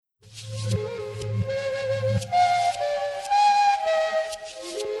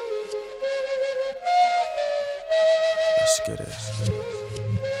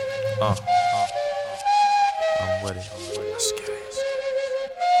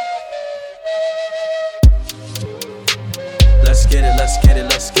get it, let's get it,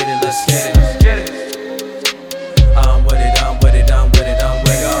 let's get it, let's get it. I'm with it, I'm with it, I'm with it, I'm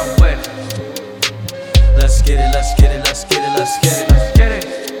with it. Let's get it, let's get it, let's get it, let's get it.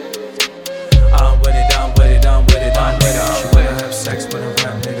 I'm with it, I'm with it, I'm with it, I'm with it. She wanna have sex with a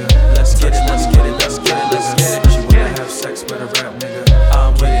rap nigga. Let's get it, let's get it, let's get it, let's get it. She wanna have sex with a rap nigga.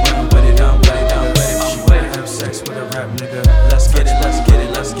 I'm with it, I'm with it, I'm with it, I'm with it. She wanna have sex with a rap nigga. Let's get it, let's get it,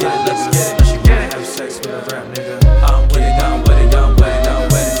 let's get it, let's get it. She wanna have sex with a rap nigga. I'm with it, I'm with it, I'm with it, I'm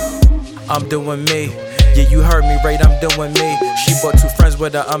with it. I'm doing me. Yeah, you heard me right, I'm doing me. She brought 2 friends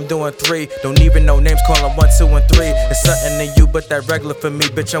with her, I'm doing 3. Don't even know names, call them 1, 2, and 3. It's something to you, but that regular for me.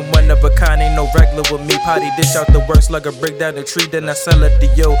 Bitch, I'm one of a kind, ain't no regular with me. Potty dish out the work, SLuggA break down the tree, then I sell it to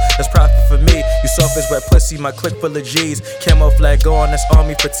you. That's profit for me. You soft as wet pussy, my click full of G's. Camouflage on, that's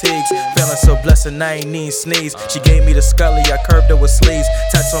army fatigues. Feeling so blessed and I ain't need sneeze. She gave me the scully, I curved her with sleeves.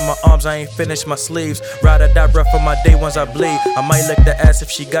 Tats on my arms, I ain't finished my sleeves. Ride or die rough for my day ones I bleed. I might lick the ass if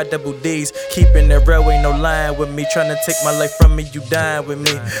she got double D's. Keeping it real, ain't no lying with me. Tryna take my life from me, you dying with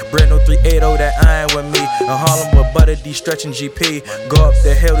me. Brand new 380, that iron with me. In Harlem with Butter D, stretching GP. Go up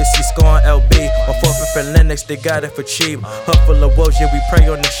the hill to see scoring LB. On 4th and Lennox, they got it for cheap. Hook full of wolves, yeah, we prey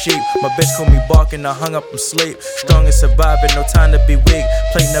on the sheep. My bitch called me barking, I hung up from sleep. Strong and surviving, no time to be weak.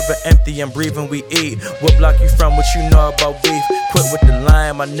 Plate never empty, I'm breathing, we eat. What block you from, what you know about beef? Quit with the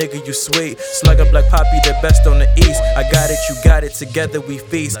line, my nigga, you sweet. SLuggA BLK PAPii, the best on the east. I got it, you got it, together we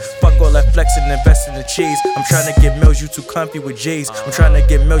feast. Fuck all that flexing, invest in the cheese. I'm tryna get mills, you too comfy with G's. I'm tryna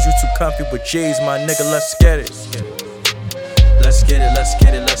get mills, you too comfy with G's. My nigga, let's get it. Let's get it, let's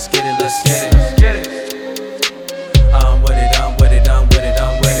get it, let's get it, let's get it. I'm with it, I'm with it, I'm with it,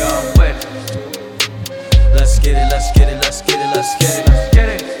 I'm with it. Let's get it, let's get it, let's get it, let's get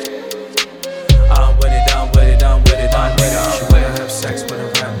it. I'm with it, I'm with it, I'm with it, I'm with it. She wanna have sex with a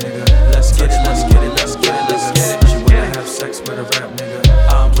rap nigga. Let's get it, let's get it, let's get it, let's get it. She wanna have sex with a rap nigga.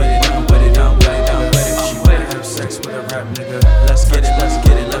 I'm with it, I'm with it, I'm with it, I'm with it. She wanna have sex with a rap nigga. Let's get it, let's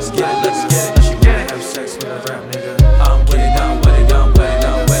get it, let's get it, let's get it. She wanna have sex with a rap nigga. I'm with it, I'm with it, I'm with it,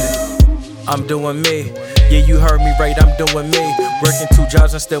 I'm with it. I'm doing me. Yeah, you heard me right, I'm doing me. Working 2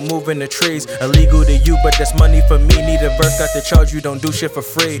 jobs and still moving the trees. Illegal to you, but that's money for me. Need a verse, got the charge, you don't do shit for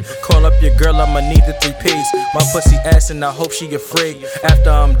free. Call up your girl, I'ma need the 3 P's. My pussy ass and I hope she a freak.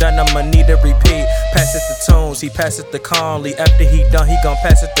 After I'm done, I'ma need a repeat. Pass it the tunes, he pass it the Conley. After he done, he gon'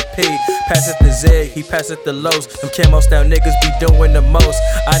 pass it the P. Pass it the Zig, he pass it the Lows. Them Kamostyle niggas be doing the most.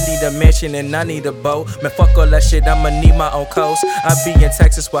 I need a mansion and I need a boat. Man, fuck all that shit, I'ma need my own coast. I be in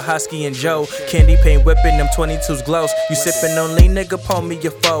Texas with Hosky and Joe. Candy paint whipping, them 22s glows. You sippin' on lean, nigga, pull me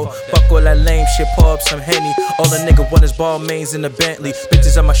your foe. Fuck all that lame shit, pour up some Henny. All a nigga want is ball mains in the Bentley.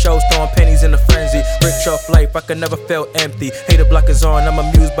 Bitches on my shows throwing pennies in a frenzy. Rich off life, I can never feel empty. Hater blockers on, I'm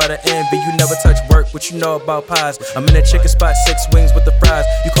amused by the envy. You never touch work, what you know about pies? I'm in a chicken spot, 6 wings with the fries.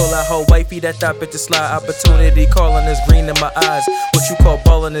 You call that whole wifey, that thought bitch to slide. Opportunity calling is green in my eyes. What you call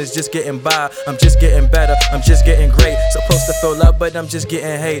ballin' is just getting by. I'm just getting better, I'm just getting great. Supposed to feel love, but I'm just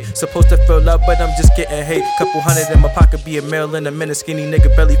getting hate. Supposed to feel love, but I'm just getting hate. Couple hundred in my pocket, be a meal in a minute. Skinny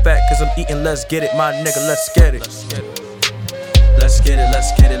nigga belly fat, cause I'm eating, let's get it. My nigga, let's get it. Let's get it,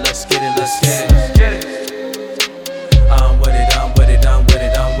 let's get it, let's get it, let's get it. I'm with it, I'm with it, I'm with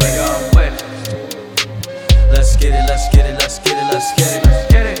it, I'm with it. Let's get it, let's get it, let's get it, let's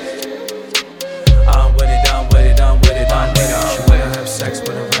get it. I'm with it, I'm with it, I'm with it, I'm with it. She wanna have sex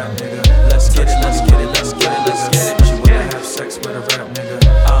with a rap nigga. Let's get it, let's get it, let's get it, let's get it. She wanna have sex with a rap nigga.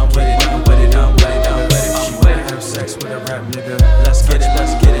 I'm with it, I'm with it, I'm with it, I'm with it. She wanna have sex with a rap nigga. Let's